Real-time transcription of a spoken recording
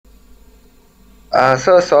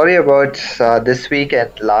So sorry about this week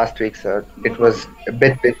and last week, sir. No It was problem. a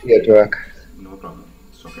bit busy at work. No problem.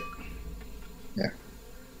 It's okay. Yeah.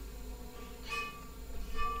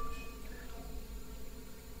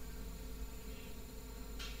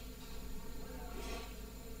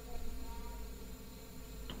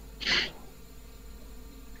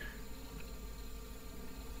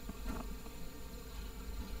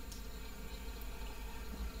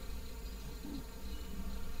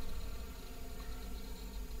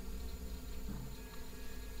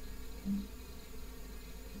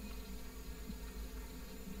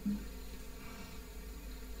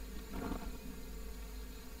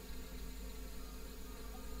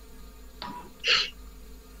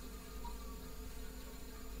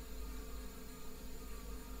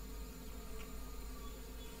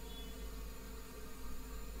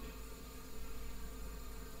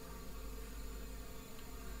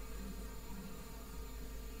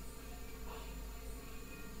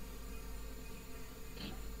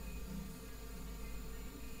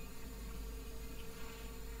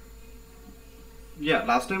 Yeah,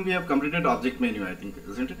 last time we have completed object menu, I think,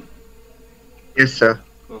 isn't it? Yes, sir.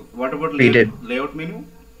 What about We did. layout menu?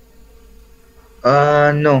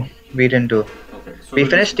 No, we didn't do. Okay, so We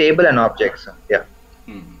we'll finished discuss. table and objects. Sir. Yeah.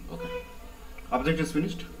 Okay. Object is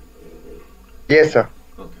finished. Yes, sir.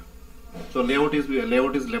 Okay. So layout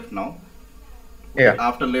is left now. Okay. Yeah.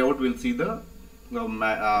 After layout, we'll see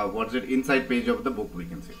what's it inside page of the book. We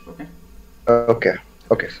can see. Okay. Okay.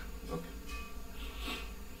 Okay, sir. Okay.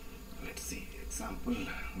 Let's see. Example.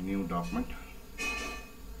 New document.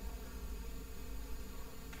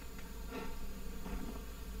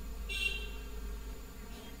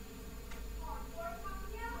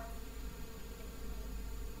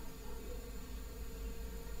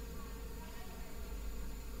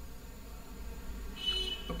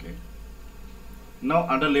 Okay. Now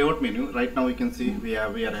under layout menu, right now we can see we are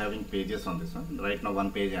having pages on this one. Right now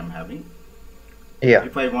one page I am having. Yeah.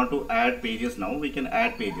 If I want to add pages now, we can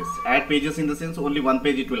add pages. Add pages in the sense only one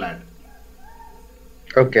page it will add.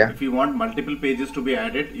 Okay. If you want multiple pages to be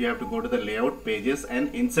added, you have to go to the layout pages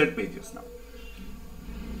and insert pages now.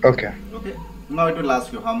 Okay. Okay. Now it will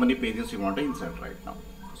ask you how many pages you want to insert right now.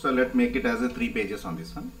 So let's make it as a 3 pages on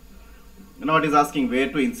this one. Now it is asking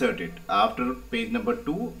where to insert it, after page number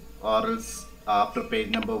 2 or else after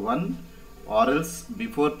page number 1 or else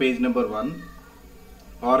before page number 1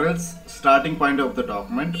 or else starting point of the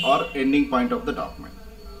document or ending point of the document.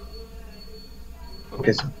 Okay,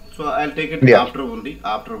 Okay, sir. so I'll take it Yeah. after only,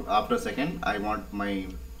 after second I want my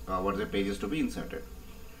what's the pages to be inserted.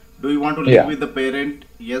 Do you want to link Yeah. with the parent,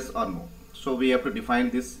 yes or no? So we have to define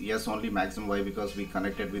this yes only maximum. Why? Because we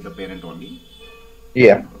connected with the parent only.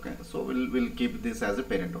 Yeah. Okay, so we'll keep this as a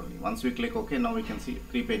parent only. Once we click OK, now we can see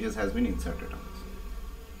 3 pages has been inserted on this.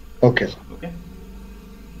 Okay, sir. Okay,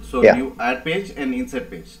 so Yeah. new add page and insert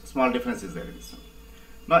page, small difference is there in this one.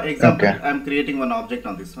 Now example, Okay. I'm creating one object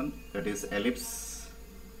on this one, that is ellipse.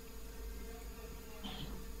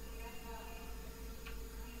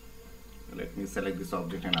 Let me select this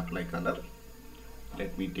object and apply color.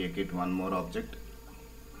 Let me take it one more object.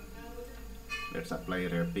 Let's apply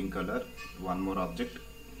red pink color. One more object.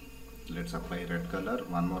 Let's apply red color.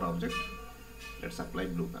 One more object. Let's apply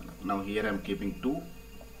blue color. Now here I'm keeping 2.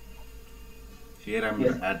 Here I'm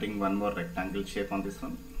Yes. adding one more rectangle shape on this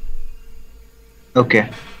one Okay.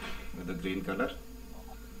 with the green color,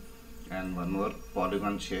 and one more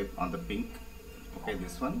polygon shape on the pink. Okay,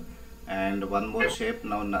 this one, and one more shape.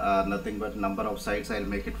 Now nothing but number of sides. I'll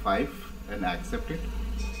make it 5 and accept it.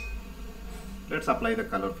 Let's apply the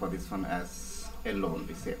color for this one as yellow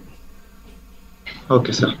only, same.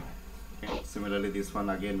 Okay, sir. Okay. Similarly, this one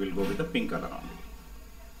again will go with the pink color only.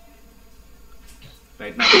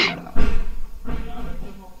 Right now, we done now.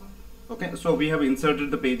 Okay, so we have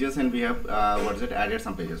inserted the pages and we have added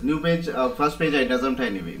some pages. New page, first page I doesn't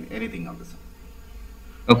have anything on this.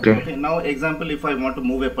 Okay. Okay, now example, if I want to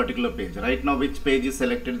move a particular page, right now which page is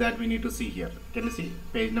selected, that we need to see here. Can you see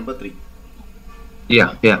page number 3?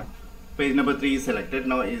 Yeah. Yeah. Page number 3 is selected.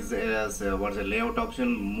 Now is as what's the layout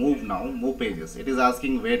option, move. Now move pages, it is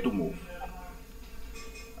asking where to move,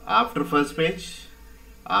 after first page,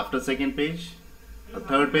 after second page.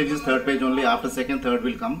 Third page is third page only, after second third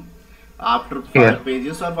will come, after Yeah. 5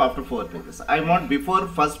 pages or after 4 pages. I want before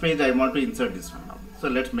first page, I want to insert this one now. So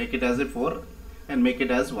let's make it as a 4 and make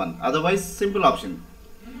it as 1. Otherwise, simple option,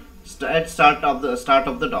 at start of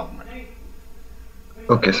the document.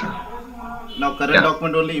 Okay, sir. Now current Yeah.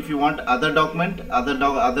 document only. If you want other document, other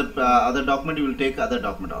document, you will take other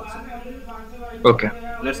document also. Okay.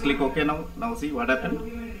 Let's click OK now. Now see what happened.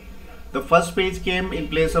 The first page came in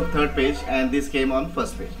place of third page and this came on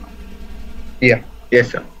first page now. Yeah.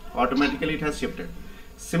 Yes, sir. Automatically it has shifted.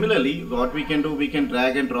 Similarly, what we can do, we can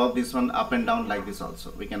drag and drop this one up and down like this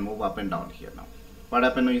also. We can move up and down here now. What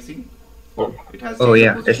happened now, you see? Oh. It has Oh changed the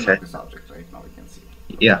yeah. Yes, position sir. of this object right now, we can see.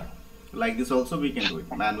 Yeah. Like this also we can do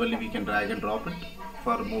it. Manually we can drag and drop it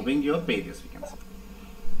for moving your pages, we can see.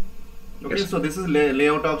 Okay, Yes. so this is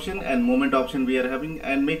layout option and movement option we are having,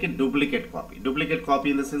 and make it duplicate copy. Duplicate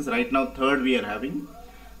copy in the sense right now third we are having.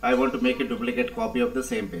 I want to make a duplicate copy of the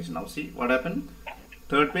same page. Now see what happened.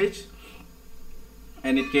 Third page,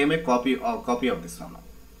 and it came a copy of this one now.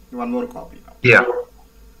 One more copy now. Yeah.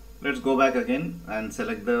 Let's go back again and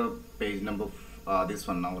select the page number this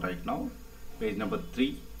one now right now. Page number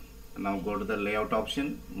 3. Now go to the layout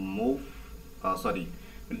option, move sorry,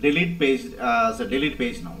 delete page, so delete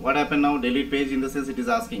page now. What happened now? Delete page in the sense it is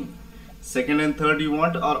asking second and third you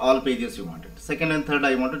want or all pages you wanted. Second and third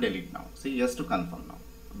I want to delete now. See, yes to confirm now.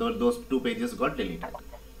 Those two pages got deleted.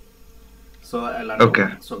 So I'll undo. Okay.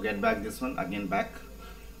 So get back this one again back.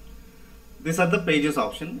 These are the pages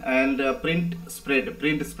option, and print spread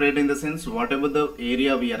in the sense whatever the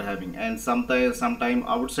area we are having, and sometime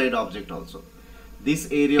outside object also. This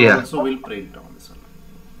area Yeah. also will print on this one.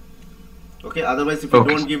 Okay, otherwise if you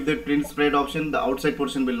Okay. don't give the print spread option, the outside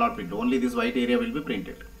portion will not print. Only this white area will be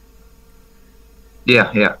printed.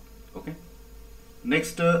 Yeah. Yeah. Okay.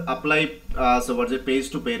 Next, apply. So what's it? Page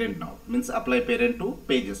to parent now means apply parent to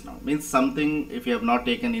pages now. Means something if you have not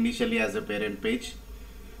taken initially as a parent page,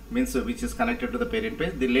 means which is connected to the parent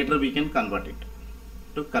page. The later we can convert it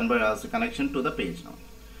to convert as a connection to the page now.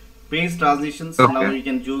 Page transitions, now Okay. we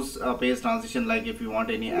can choose a page transition, like if you want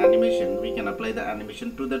any animation we can apply the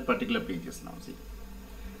animation to that particular pages now. See,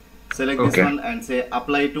 select this Okay. one and say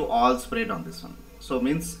apply to all spread on this one. So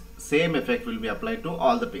means same effect will be applied to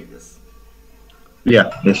all the pages. Yeah.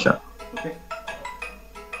 Yes, sir. Okay,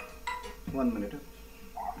 1 minute.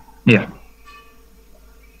 Yeah.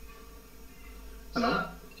 Hello.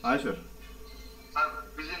 Hi sir. Sir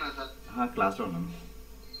బిజీనా sir Class లో ఉన్నాను.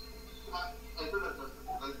 అయిపోయిందా sir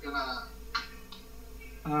దానికైనా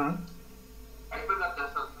Ah, అయిపోయిందా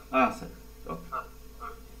చేస్తాను sir sir. Okay. Sir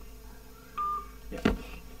Yeah.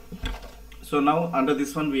 So now under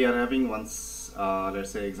this one we are having once,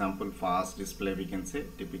 let's say example fast display, we can say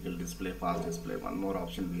typical display, fast display. One more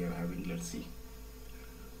option we are having, let's see.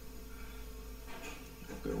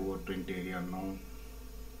 Okay, over print area now.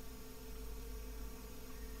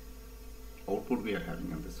 Output we are having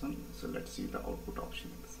on this one, so let's see the output option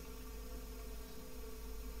in this.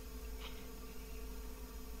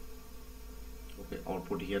 Okay,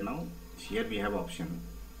 output here now. Here we have option.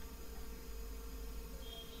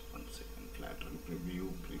 One second, flat run preview,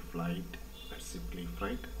 pre-flight. Let's see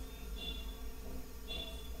pre-flight.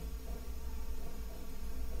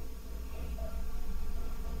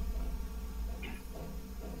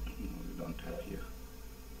 No, we don't have here.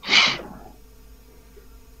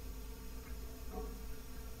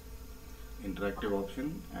 Interactive option,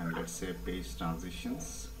 and let's say page transitions.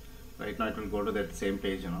 Right now it will go to that same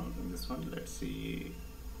page, in this one. Let's see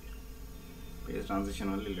page transition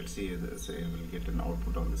only. Let's see, say we'll get an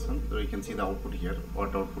output on this one. So you can see the output here,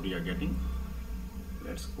 what output you are getting.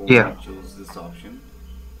 Let's go Yeah. and choose this option.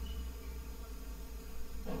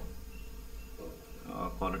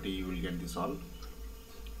 Quality, you will get this all.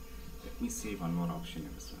 Let me see one more option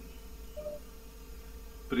in this one.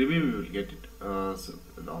 Preview, we will get it so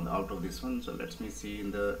out of this one. So let me see in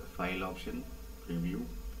the file option, preview.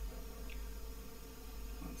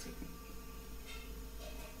 One second.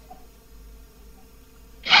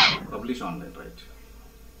 Publish online, right?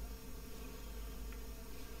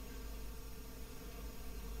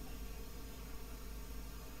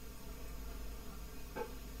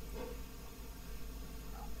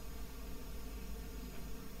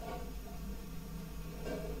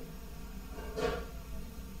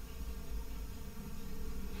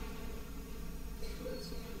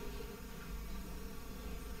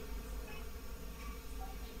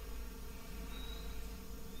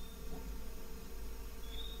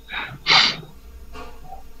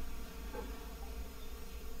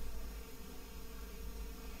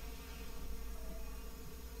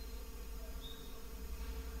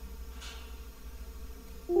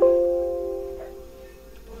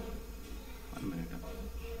 One minute.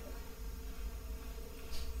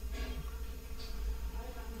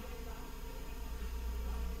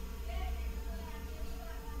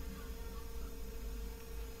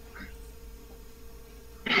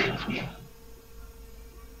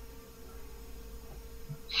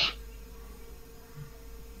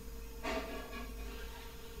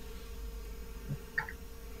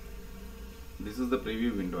 This is the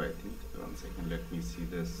preview window, I think. One second, let me see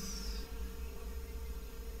this.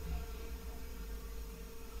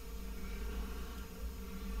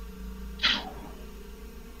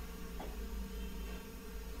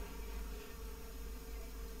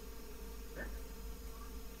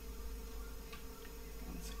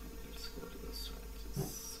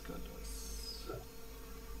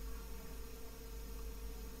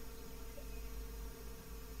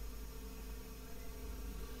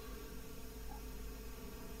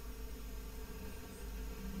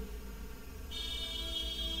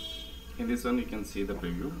 In this one you can see the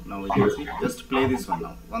preview. Now you can see, just play this one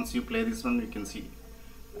now. Once you play this one, you can see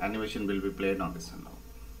animation will be played on this one now.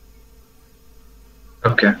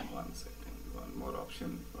 Okay. One second, one more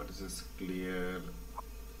option. What is this? Clear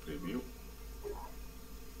preview.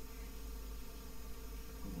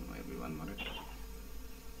 Maybe 1 minute.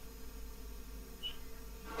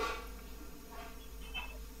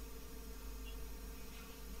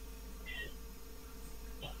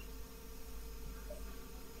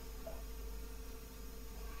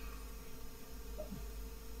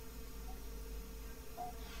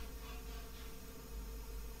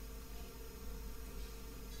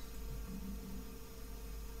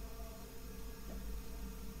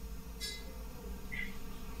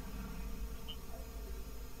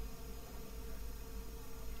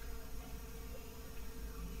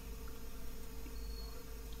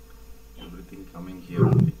 Everything coming here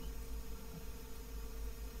only.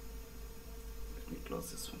 Let me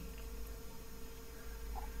close this one.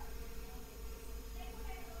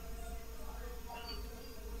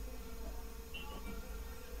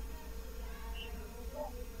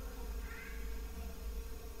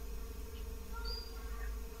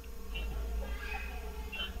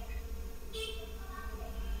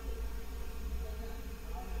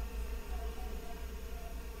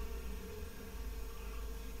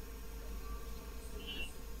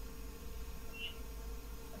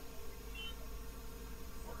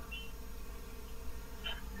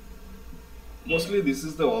 Mostly this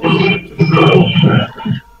is the option actually.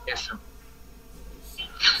 Yes, sir.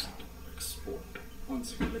 Export. One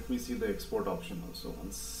second, let me see the export option also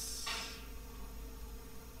once.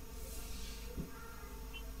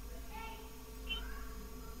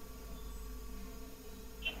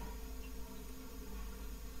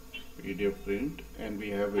 PDF print, and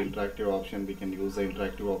we have interactive option. We can use the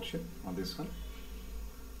interactive option on this one.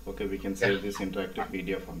 Okay, we can save this interactive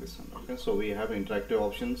PDF on this one. Okay, so we have interactive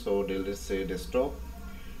option. So they'll just say desktop,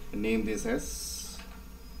 name this as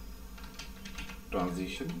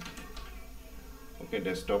transition. Okay,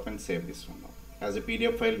 desktop, and save this one now. As a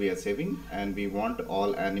PDF file we are saving, and we want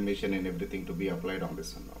all animation and everything to be applied on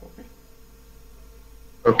this one now. Okay.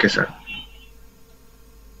 Okay, sir.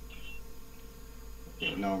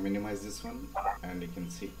 Okay, now minimize this one, and you can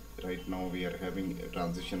see right now we are having a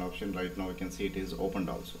transition option. Right now you can see it is opened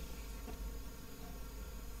also.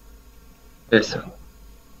 Yes, sir.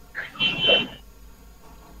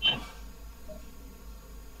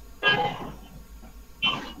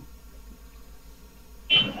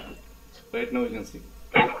 Right now you can see.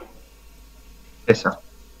 Yes, sir.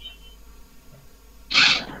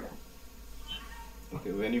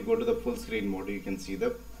 Okay, when you go to the full screen mode, you can see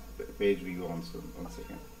the page view also. 1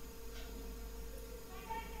 second.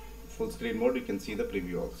 Full screen mode, you can see the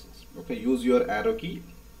preview also. Okay, use your arrow key.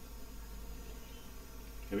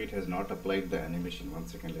 Maybe it has not applied the animation. 1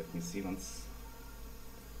 second, let me see once.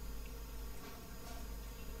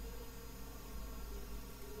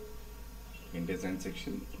 In design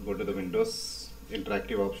section, go to the Windows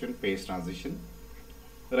interactive option, page transition.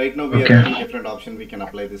 Right now we are having different option. We can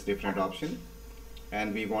apply this different option,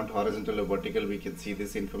 and we want horizontal or vertical. We can see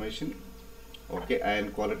this information. Okay,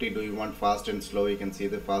 and quality, do you want fast and slow? You can see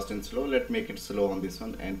the fast and slow. Let's make it slow on this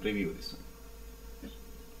one and preview this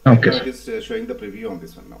one. Okay, Now sir. it is showing the preview on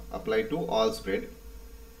this one now. Apply to all spread.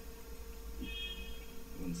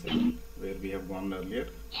 1 second, where we have gone earlier.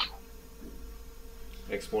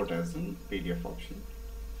 Export as an PDF option.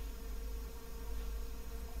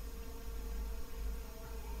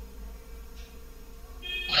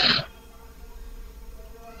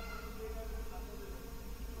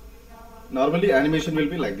 Normally animation will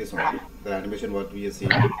be like this only. The animation what we are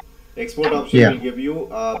seeing. Export option Yeah. will give you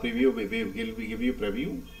preview. We give you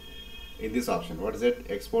preview in this option. What is it?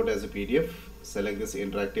 Export as a PDF. Select this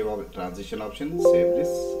interactive transition option. Save this.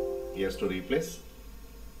 Yes to replace.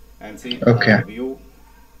 And see Okay.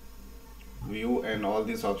 view, and all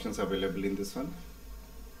these options available in this one.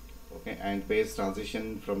 Okay, and paste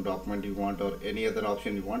transition from document you want, or any other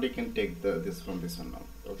option you want, you can take this from this one now.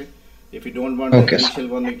 Okay, if you don't want the Okay, sir. initial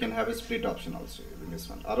one, you can have a split option also in this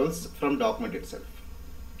one, or else from document itself.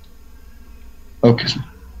 Okay, sir.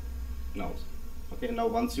 Now, okay, now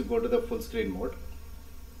once you go to the full screen mode,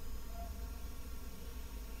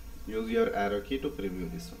 use your arrow key to preview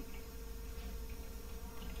this one.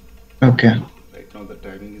 Okay. Right now the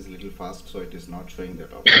timing is little fast, so it is not showing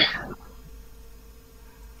that option.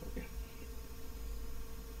 Okay,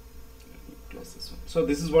 let me close this one. So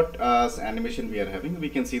this is what animation we are having. We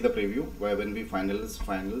can see the preview when we final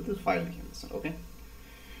the file here. Okay.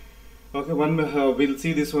 Okay, we'll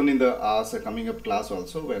see this one in the coming up class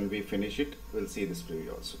also. When we finish it, we'll see this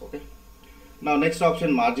preview also. Okay. Now next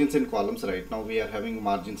option, margins and columns. Right now we are having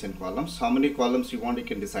margins and columns. How many columns you want, you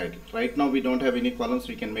can decide. Right now we don't have any columns,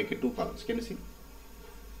 we can make it 2 columns. Can you see?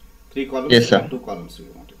 3 columns Yes, sir. and 2 columns we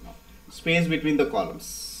want it now. Space between the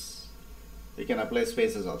columns. We can apply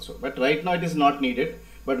spaces also. But right now it is not needed.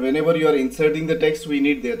 But whenever you are inserting the text, we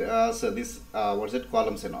need that, so this, what's it,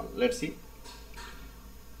 columns and all. Let's see.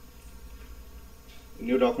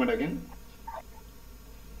 New document again.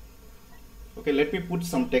 Okay, let me put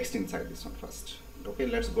some text inside this one first. Okay,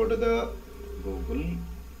 let's go to the Google.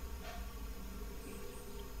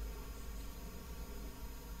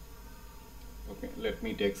 Okay, let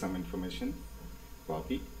me take some information,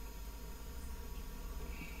 copy.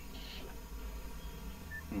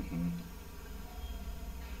 Let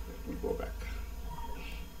me go back.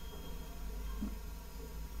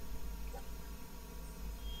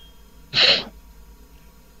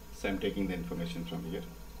 So I'm taking the information from here.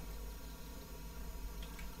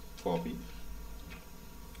 Copy.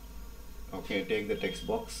 Okay, take the text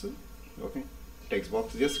box. Okay, text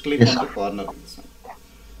box. Just click on the corner of this one.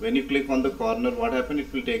 When you click on the corner, what happens?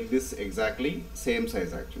 It will take this exactly same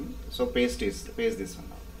size actually. So paste this one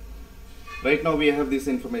now. Right now we have this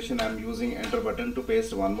information. I'm using enter button to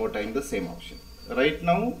paste one more time the same option. Right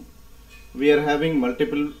now we are having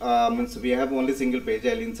multiple, means we have only single page.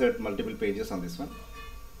 I'll insert multiple pages on this one.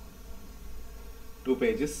 2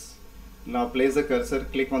 pages. Now place the cursor,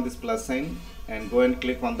 click on this plus sign and go and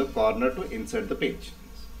click on the corner to insert the page.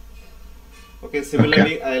 Okay,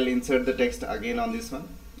 similarly I'll insert the text again on this one.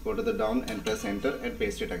 Go to the down and press enter and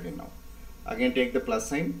paste it again now. Again take the plus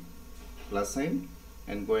sign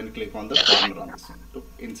and go and click on the corner on this one to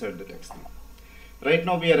insert the text now. Right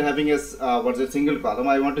now we are having a single column.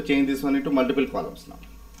 I want to change this one into multiple columns now.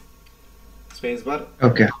 Spacebar.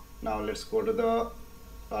 Okay. Now let's go to the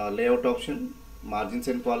layout option. Margins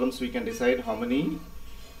and columns, we can decide how many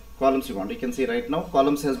columns you want. You can see right now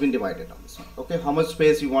columns has been divided on this one. Okay, how much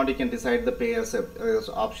space you want, you can decide the pay as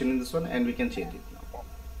option in this one and we can change it now.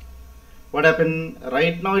 What happened?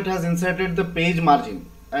 Right now it has inserted the page margin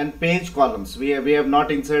and page columns. We have not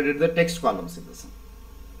inserted the text columns in this one.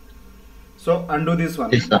 So undo this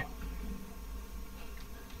one. Yes, sir.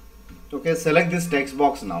 Okay, select this text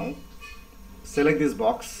box now. Select this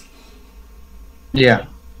box. Yeah.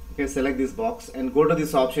 Okay, select this box and go to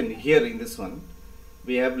this option here in this one.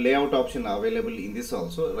 We have layout option available in this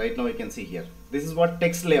also. Right now you can see here. This is what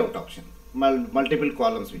text layout option. Multiple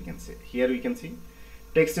columns we can see. Here we can see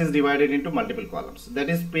text is divided into multiple columns. That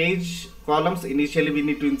is page columns initially we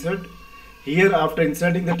need to insert. Here after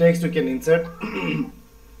inserting the text we can insert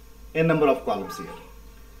a number of columns here.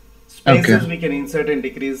 Spaces we can insert and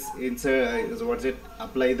decrease,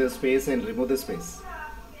 apply the space and remove the space.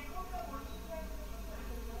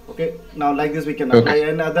 Okay, now like this we can apply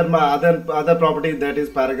and other properties, that is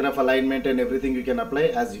paragraph alignment and everything you can apply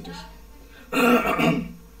as it is.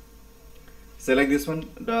 Select this one,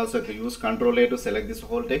 so use Ctrl A to select this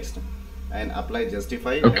whole text and apply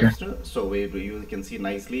justify. So you can see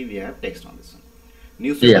nicely we have text on this one.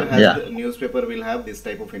 Newspaper will have this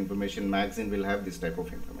type of information, magazine will have this type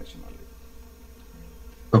of information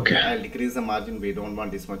only. Okay. I'll decrease the margin, we don't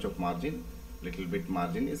want this much of margin, little bit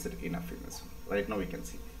margin is enough in this one. Right now we can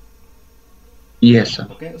see. Yes, sir.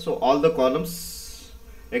 Okay, so all the columns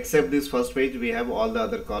except this first page, we have all the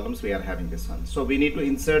other columns, we are having this one. So we need to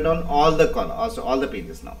insert on all the columns, also all the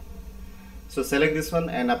pages now. So select this one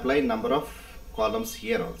and apply number of columns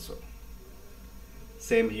here also.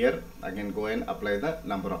 Same here, again go and apply the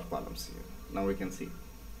number of columns here. Now we can see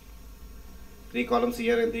 3 columns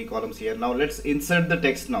here and 3 columns here. Now let's insert the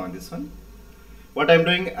text now in this one. What I'm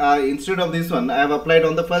doing, instead of this one, I have applied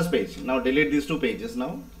on the first page. Now delete these 2 pages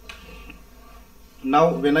now.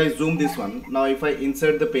 Now when I zoom this one, now if I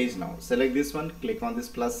insert the page now, select this one, click on this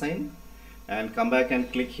plus sign and come back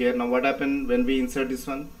and click here. Now what happened when we insert this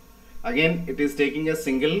one? Again it is taking a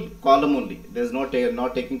single column only. There is not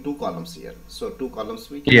taking 2 columns here. So 2 columns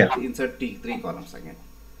we can insert 3 columns again.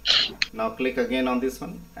 Now click again on this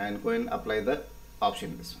one and go and apply the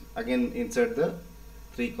option this one. Again insert the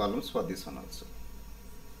 3 columns for this one also.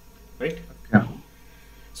 Right? Yeah.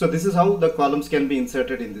 So this is how the columns can be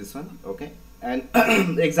inserted in this one. Okay. And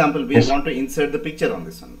example, we want to insert the picture on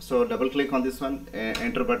this one. So double click on this one,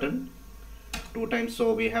 enter button 2 times.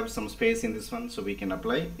 So we have some space in this one. So we can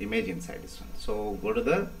apply image inside this one. So go to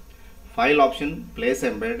the file option, place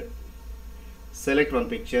embed, select one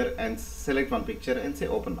picture and say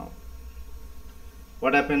open now.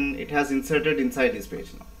 What happened? It has inserted inside this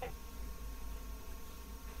page now.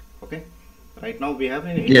 Okay. Right now we have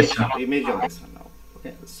an image on this one now.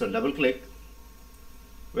 Okay. So double click.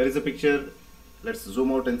 Where is the picture? Let's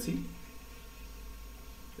zoom out and see.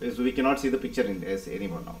 is we cannot see the picture in as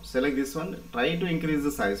anymore now. Select this one, try to increase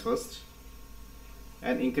the size first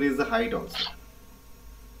and increase the height also.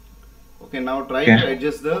 Okay, now try to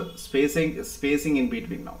adjust the spacing in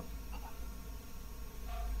between now.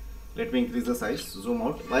 Let me increase the size, zoom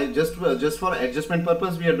out. Why? Just for adjustment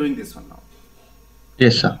purpose we are doing this one now.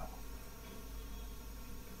 Yes, sir.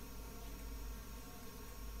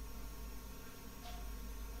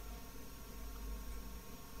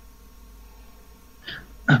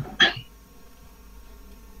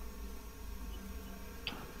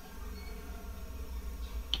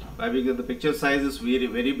 Why? Because the picture size is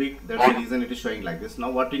very big. That's the reason it is showing like this.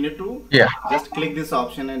 Now what we need to just click this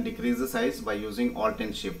option and decrease the size by using Alt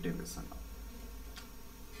and Shift in this one.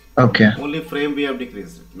 Okay. Only frame we have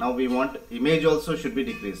decreased it. Now we want image also should be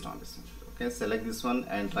decreased on this one. Okay, select this one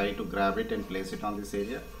and try to grab it and place it on this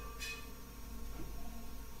area.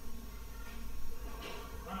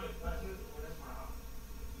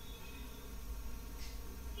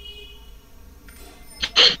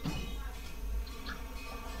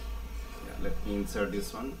 Let me insert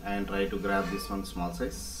this one and try to grab this one small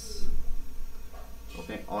size.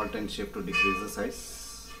 Okay, Alt and Shift to decrease the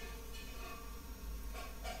size.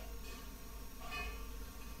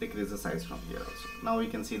 Decrease the size from here also. Now we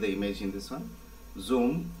can see the image in this one.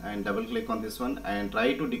 Zoom and double click on this one and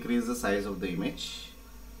try to decrease the size of the image.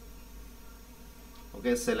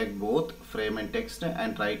 Okay, select both frame and text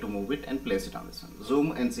and try to move it and place it on this one.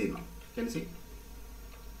 Zoom and see now. Can you see?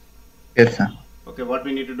 Yes, sir. Okay, what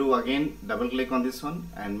we need to do again, double click on this one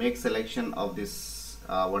and make selection of this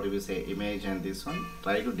what do we say, image, and this one.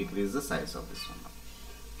 Try to decrease the size of this one.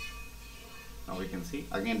 Now we can see,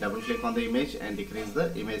 again double click on the image and decrease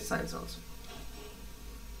the image size also.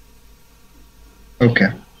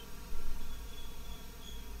 Okay.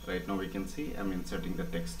 Right now we can see I'm inserting the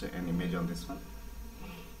text and image on this one.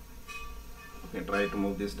 Okay, try to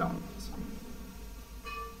move this down.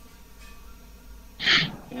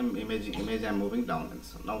 Image I'm moving down, and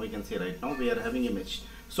so now we can see right now we are having image.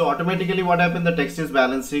 So automatically what happened, the text is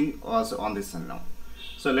balancing also on this one now.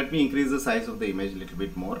 So let me increase the size of the image a little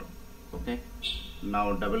bit more. Okay,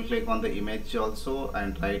 now double click on the image also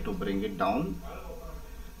and try to bring it down.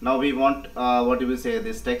 Now we want what do we say,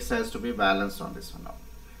 this text has to be balanced on this one now.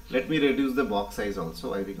 Let me reduce the box size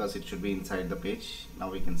also. Why? Because it should be inside the page.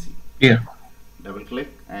 Now we can see. Yeah. Double click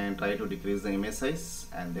and try to decrease the image size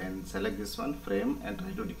and then select this one, frame, and try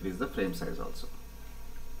to decrease the frame size also.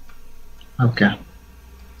 Okay.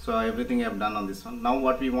 So everything I have done on this one. Now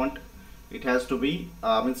what we want, it has to be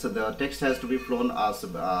means the text has to be flown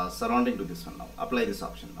surrounding to this one now. Apply this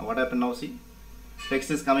option. Now what happened now, see, text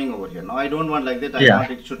is coming over here. Now I don't want like that. I want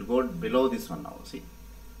it should go below this one now. See,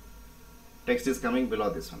 text is coming below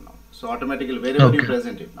this one now. So automatically wherever you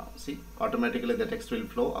present it now, see, automatically the text will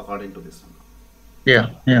flow according to this one now.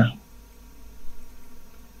 Yeah.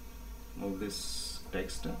 Move this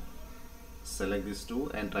text, select this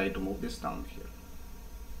two and try to move this down here.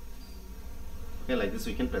 Okay, like this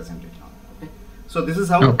we can present it now. Okay, so this is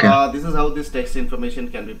how this text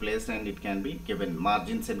information can be placed and it can be given.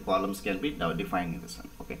 Margins and columns can be defined in this one.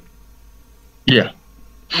 Okay. Yeah.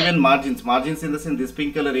 Even margins in this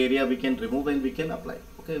pink color area we can remove and we can apply.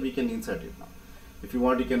 Okay, we can insert it now. If you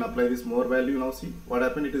want, you can apply this more value. Now see what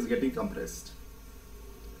happened, it is getting compressed.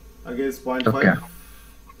 Again it's 0.5. Okay.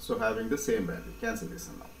 So having the same value, cancel this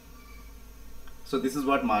one now. So this is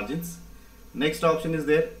what margins. Next option is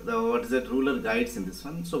there, what is that, ruler guides in this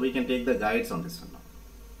one. So we can take the guides on this one now.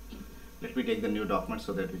 Let me take the new document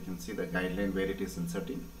so that we can see the guideline where it is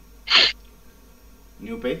inserting.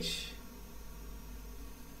 New page.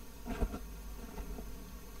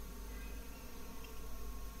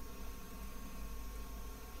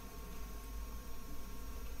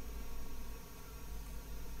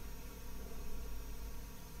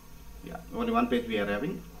 Yeah, only one page we are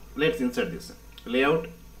having. Let's insert this. Layout,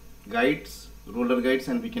 guides, ruler guides,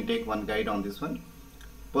 and we can take one guide on this one.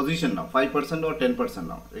 Position now, 5% or 10%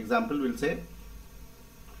 now. Example, we'll say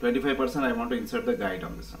 25% I want to insert the guide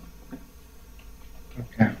on this one.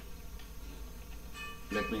 Okay.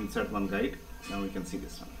 Let me insert one guide. Now we can see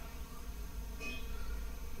this one.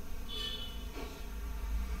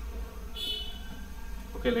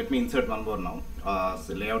 Okay, let me insert one more now.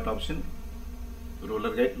 So layout option,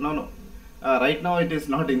 ruler guide. No. Right now it is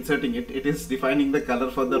not inserting it. It is defining the color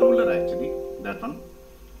for the ruler actually. That one.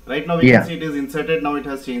 Right now we can see it is inserted. Now it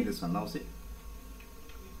has changed this one. Now see.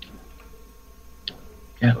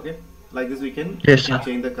 Yeah. Okay. Like this we can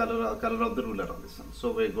change the color of the ruler on this one.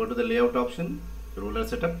 So we go to the layout option, ruler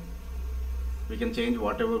setup. We can change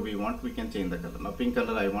whatever we want. We can change the color. Now pink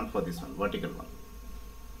color I want for this one, vertical one.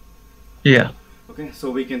 Yeah. Okay,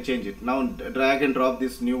 so we can change it now. Drag and drop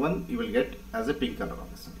this new one, you will get as a pink color on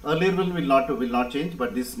this one. Earlier one will not change,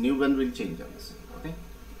 but this new one will change on this one.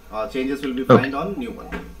 Okay, changes will be Okay. found on new one.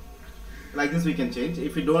 Like this we can change.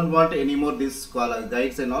 If you don't want any more this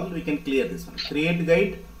guides and all, we can clear this one. Create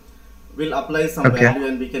guide will apply some Okay. value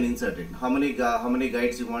and we can insert it. How many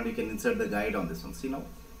guides you want, you can insert the guide on this one. See now,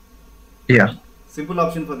 Yeah. simple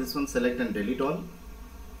option for this one, select and delete all.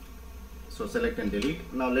 So select and delete.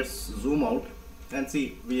 Now let's zoom out and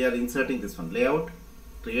see, we are inserting this one, layout,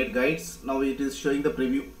 create guides. Now it is showing the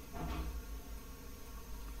preview.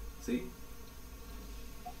 See,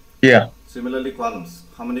 Yeah. similarly columns,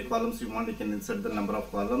 how many columns you want, you can insert the number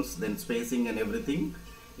of columns, then spacing and everything.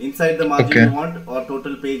 Inside the margin Okay. you want or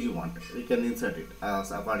total page you want, you can insert it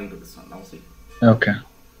according to this one. Now see, Okay.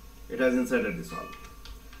 it has inserted this all.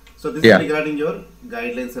 So this Yeah. is regarding your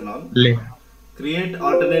guidelines and all. Le- Create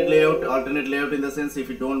alternate layout. Alternate layout in the sense, if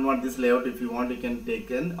you don't want this layout, if you want, you can take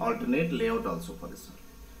an alternate layout also for this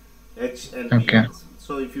one. H and B Okay. on this one.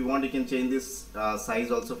 So if you want, you can change this size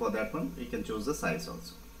also for that one. You can choose the size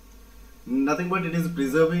also. Nothing but it is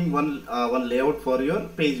preserving one layout for your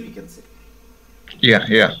page, we can say. Yeah.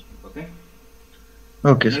 Yeah. Okay.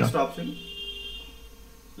 Okay, Next sir. option,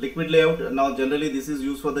 liquid layout. Now generally this is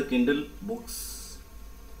used for the Kindle books.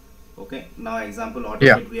 Okay, now example auto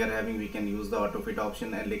Yeah. fit we are having, we can use the auto fit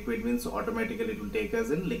option, and liquid means automatically it will take us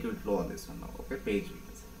in liquid flow on this one now. Okay, page we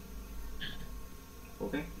can say.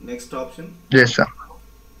 Okay, next option, Yes, sir.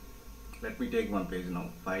 let me take one page now.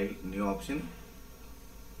 File, new option.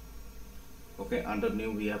 Okay, under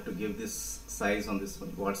new we have to give this size on this one,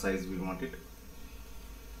 what size we want it.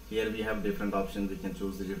 Here we have different options, we can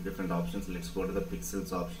choose the different options. Let's go to the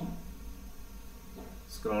pixels option,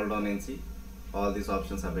 scroll down and see all these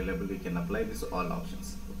options available. We can apply this all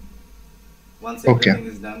options. Once Okay.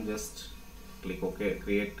 everything is done, just click OK,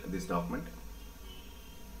 create this document.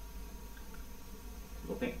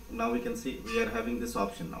 Okay, now we can see we are having this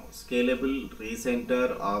option now, scalable,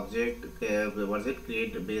 recenter, object, what is it,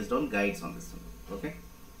 create based on guides on this one. Okay,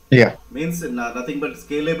 Yeah. means nothing but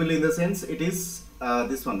scalable in the sense it is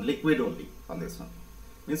this one, liquid only on this one.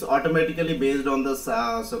 Means automatically based on the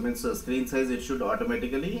so means screen size, it should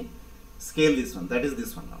automatically scale this one. That is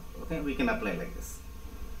this one now. Okay, we can apply like this.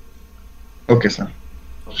 Okay, sir.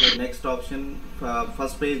 Okay, next option,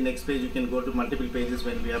 first page, next page, you can go to multiple pages.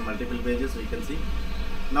 When we have multiple pages, we can see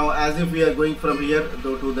now, as if we are going from here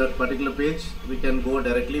to that particular page, we can go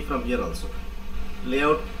directly from here also.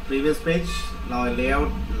 Layout previous page, now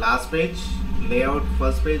layout last page, layout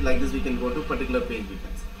first page, like this we can go to particular page, we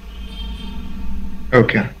can see.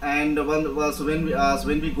 Okay. And so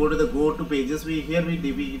when we go to the go to pages,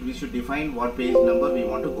 we should define what page number we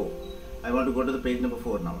want to go. I want to go to the page number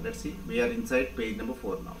 4 now. Let's see, we are inside page number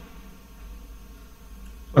 4 now.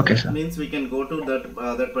 Okay, sir. Means we can go to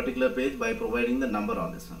that particular page by providing the number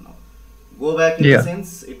on this one now. Go back in Yeah. the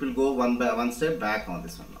sense, it will go one step back on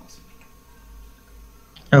this one now.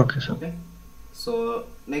 Okay, sir. Okay, so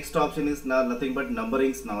next option is now nothing but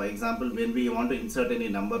numberings now. Example, when we want to insert any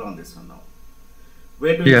number on this one now,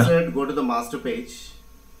 where to Yeah. insert, go to the master page.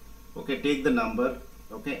 Okay, take the number,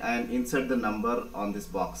 okay, and insert the number on this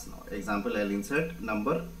box now. Example, I'll insert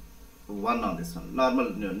number 1 on this one,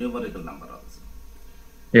 normal numerical number on this one.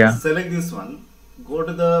 Yeah. Select this one, go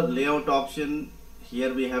to the layout option.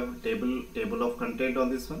 Here we have table of content on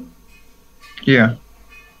this one. Yeah.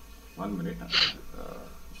 1 minute.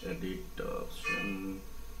 Edit option.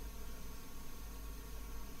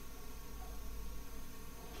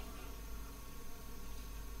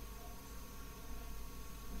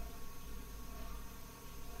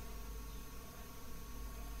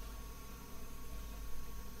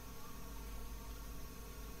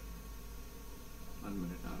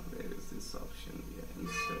 Where is this option? Yeah,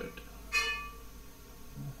 insert.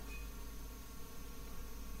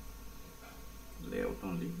 Layout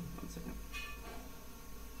only. 1 second.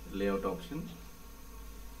 Layout option.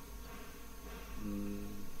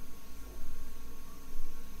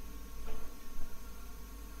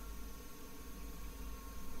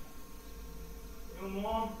 Yo,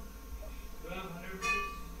 mom, do I have 100 rupees?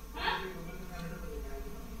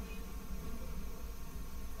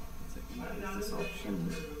 Where is this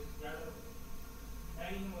option?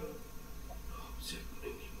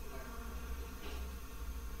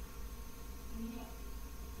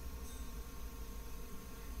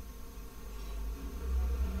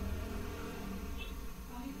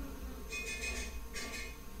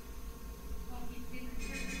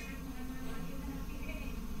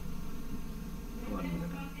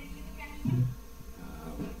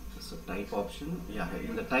 type option. Yeah,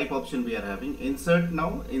 in the type option we are having insert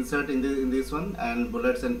now. Insert in this one, and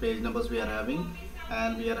bullets and page numbers we are having,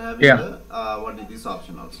 and we are having Yeah. the what is this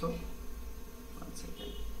option also? One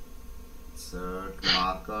second. Insert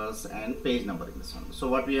markers and page number in this one. So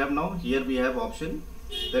what we have now here, we have option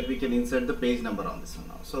that we can insert the page number on this one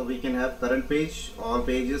now. So we can have current page, all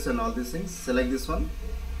pages and all these things. Select this one,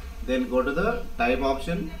 then go to the type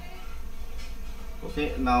option.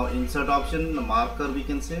 Okay, now insert option, the marker we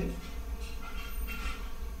can say.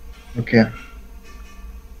 Okay.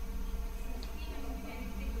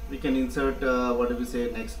 We can insert what do we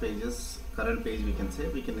say, next pages, current page we can say.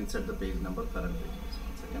 We can insert the page number, current page.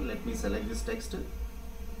 One second, let me select this text.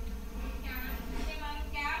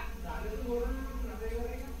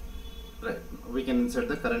 Right, we can insert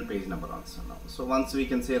the current page number also now. So once we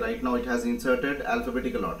can say right now it has inserted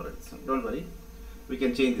alphabetical order. So don't worry, we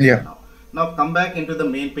can change this Yeah. now. Now come back into the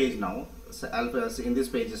main page now. So in this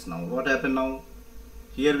pages now, what happened now?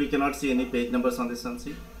 Here we cannot see any page numbers on this one.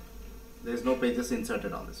 See, there is no pages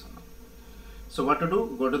inserted on this one now. So what to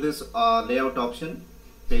do? Go to this layout option,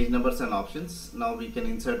 page numbers and options. Now we can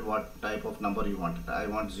insert what type of number you want. I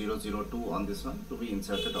want 002 on this one to be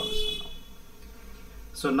inserted on this one now.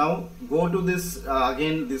 So now go to this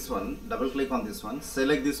again, this one, double click on this one,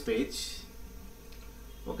 select this page.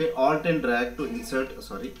 Okay, alt and drag to insert,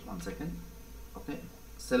 sorry, one second. Okay,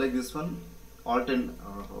 select this one, alt and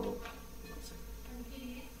one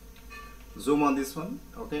second. Zoom on this one.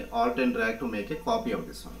 Okay, alt and drag to make a copy of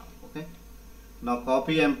this one now. Okay, now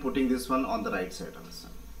copy, I'm putting this one on the right side of this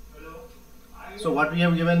one. So what we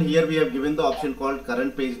have given here, we have given the option called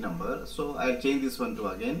current page number. So I'll change this one to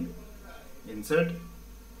again insert.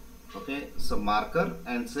 Okay, so marker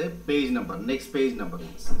and say page number, next page number.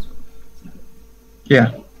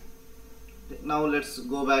 Yeah. Now let's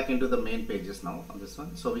go back into the main pages now on this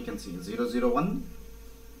one. So we can see 001.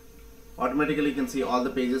 Automatically you can see all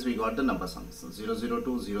the pages we got the numbers on this one.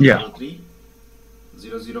 002, 003,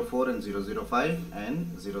 004 and 005 and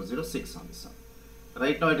 006 on this one.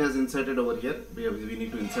 Right now it has inserted over here. We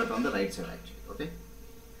need to insert on the right side actually. Okay.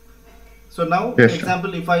 So now, Yes,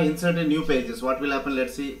 example, if I insert a new pages, what will happen?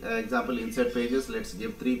 Let's see, example, insert pages. Let's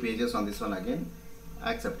give 3 pages on this one again.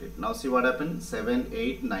 Accept it. Now see what happened? 7,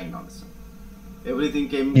 8, 9 on this one. Everything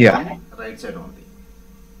came on right side only.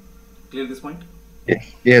 Clear this point?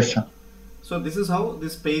 Yes. Yes, sir. So this is how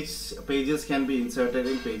this pages can be inserted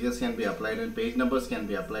in, pages can be applied, and page numbers can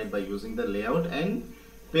be applied by using the layout and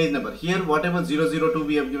page number. Here, whatever 002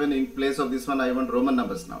 we have given in place of this one, I want Roman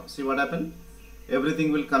numbers now. See what happened?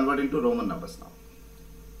 Everything will convert into Roman numbers now.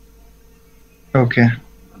 Okay.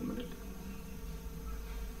 1 minute.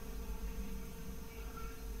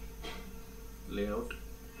 Layout.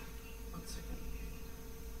 1 second.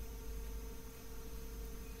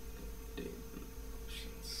 Table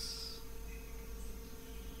options.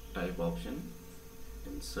 Type option.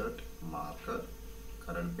 Insert marker.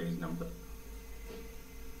 Current page number.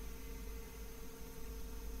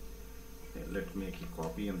 Okay, let me make a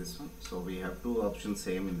copy in this one. So we have 2 options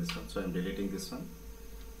same in this one. So I am deleting this one.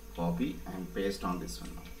 Copy and paste on this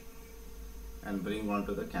one now. And bring on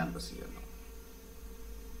to the canvas here now.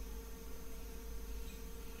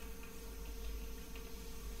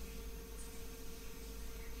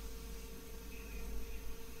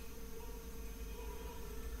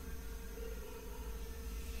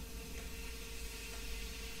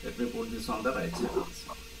 Let me put this on the right side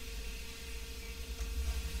also.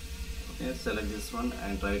 Okay, select this one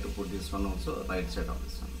and try to put this one also right side of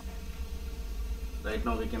this one. Right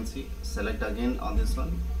now we can see, select again on this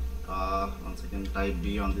one. Once again type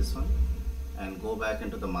B on this one and go back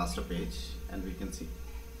into the master page, and we can see,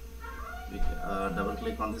 we double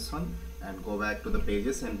click on this one and go back to the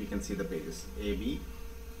pages, and we can see the pages A, B.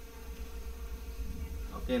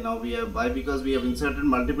 Okay, now we have, why? Because we have inserted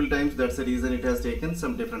multiple times, that's the reason it has taken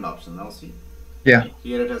some different options. Now see, Yeah.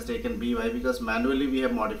 here it has taken B. Why? Because manually we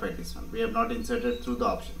have modified this one. We have not inserted through the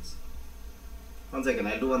options. One second,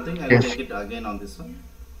 I'll do one thing. I'll Yes. take it again on this one.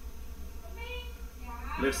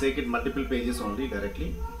 Let's take it multiple pages only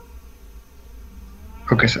directly.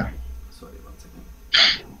 Okay, sir. Sorry, one second.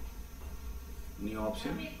 New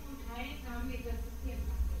option.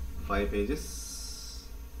 5 pages.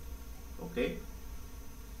 Okay.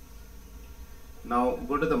 Now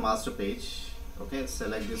go to the master page. Okay,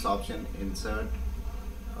 select this option, insert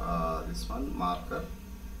this one, marker,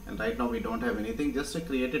 and right now we don't have anything, just to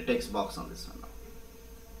create a text box on this one now.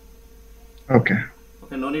 Okay.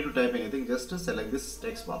 Okay, no need to type anything, just to select this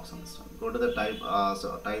text box on this one. Go to the type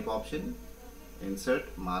type option,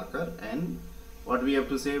 insert, marker, and what we have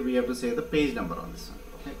to say, we have to say the page number on this one.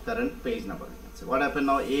 Okay, current page number. What happened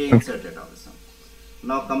now? A inserted on this one.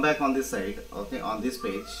 Now come back on this side, okay, on this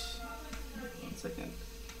page. 1 second.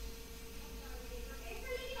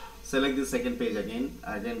 Select this second page again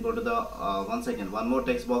go to the 1 second, one more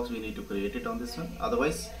text box we need to create it on this one,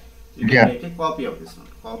 otherwise you can Yeah. make a copy of this one,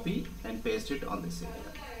 copy and paste it on this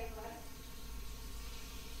area.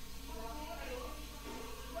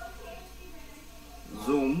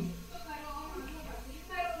 Zoom,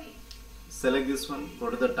 select this one, go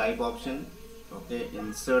to the type option, okay,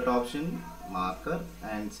 insert option, marker,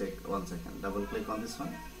 and say 1 second, double click on this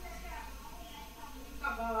one,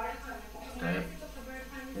 type,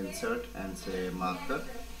 insert, and say marker,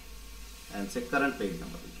 and say current page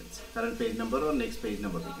number, we can say current page number or next page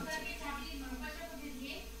number, we can say.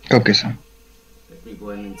 Okay, sir. Let me go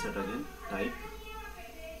and insert again, type.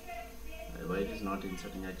 Why it is not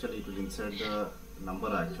inserting? Actually it will insert the number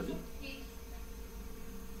actually.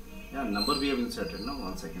 Yeah, number we have inserted now.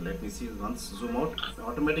 1 second, let me see. Once zoom out,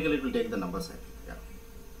 automatically it will take the numbers. Yeah.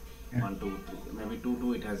 Yeah. 1, 2, 3, maybe 2,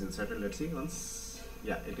 2 it has inserted. Let's see once.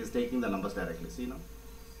 Yeah, it is taking the numbers directly. See now.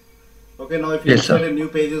 Okay, now if you Yes, sir. insert new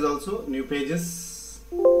pages also, new pages.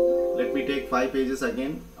 Let me take 5 pages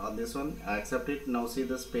again on this one. I accept it. Now see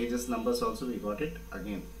this pages numbers also we got it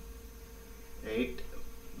again. 8,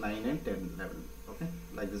 9 and 10, 11. Okay,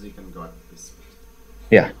 like this we can got this.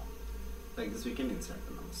 Yeah. Like this we can insert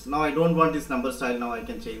the numbers. Now I don't want this number style. Now I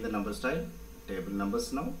can change the number style. Table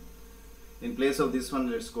numbers now. In place of this one,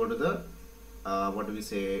 let's go to the what do we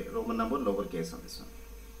say, Roman number lowercase on this one.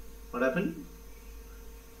 What happened?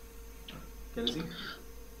 Can you see?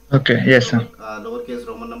 Okay. Yes, sir. Lowercase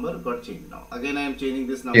Roman number got changed now. Again I am changing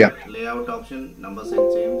this number. Yeah. Layout option, numbers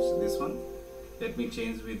and change this one. Let me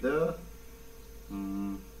change with the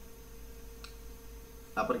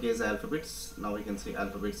uppercase alphabets. Now we can see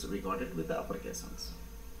alphabets, we got it with the uppercase ones.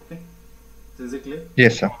 Okay, so is it clear?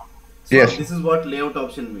 Yes, sir. So Yes. this is what layout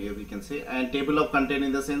option we can say. And table of content,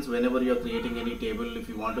 in the sense whenever you are creating any table, if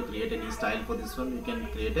you want to create any style for this one, you can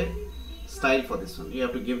create a style for this one. You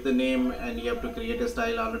have to give the name and you have to create a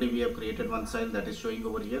style. Already we have created one style that is showing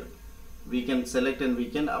over here. We can select and we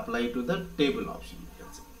can apply to the table option, you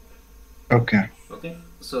can say. Okay. Okay,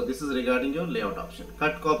 so this is regarding your layout option.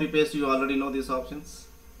 Cut, copy, paste, you already know these options.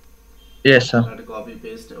 Yes, sir. Cut, copy,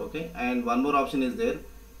 paste. Okay, and one more option is there.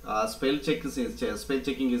 Spell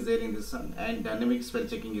checking is there in this one, and dynamic spell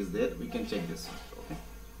checking is there. We can check this one. Okay,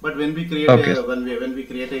 but when we create Okay. when we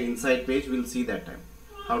create an inside page, we'll see that time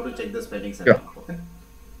how to check the spellings. Sure. Okay.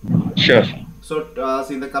 Sure. So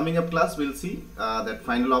in the coming up class, we'll see that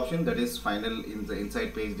final option, that is final in the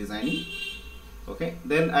inside page designing. Okay,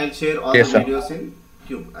 then I'll share all Yes, the sir. videos in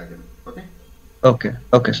Cube again. Okay, Okay.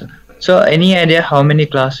 Okay, sir. So, any idea how many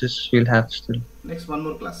classes we'll have still? next one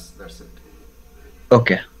more class. That's it.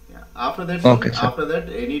 Okay. Yeah. After that, Okay, sir. after that,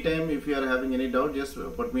 anytime if you are having any doubt, just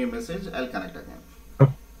put me a message. I'll connect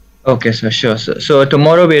again. Okay, sir. Sure, sir. So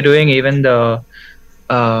tomorrow we're doing even the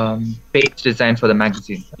page design for the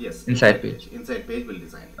magazine. Yes. Inside page. Inside page will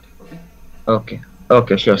design it. Okay. Okay.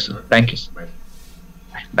 Okay. Sure, sir. Thank you, sir.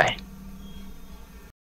 Bye. Bye.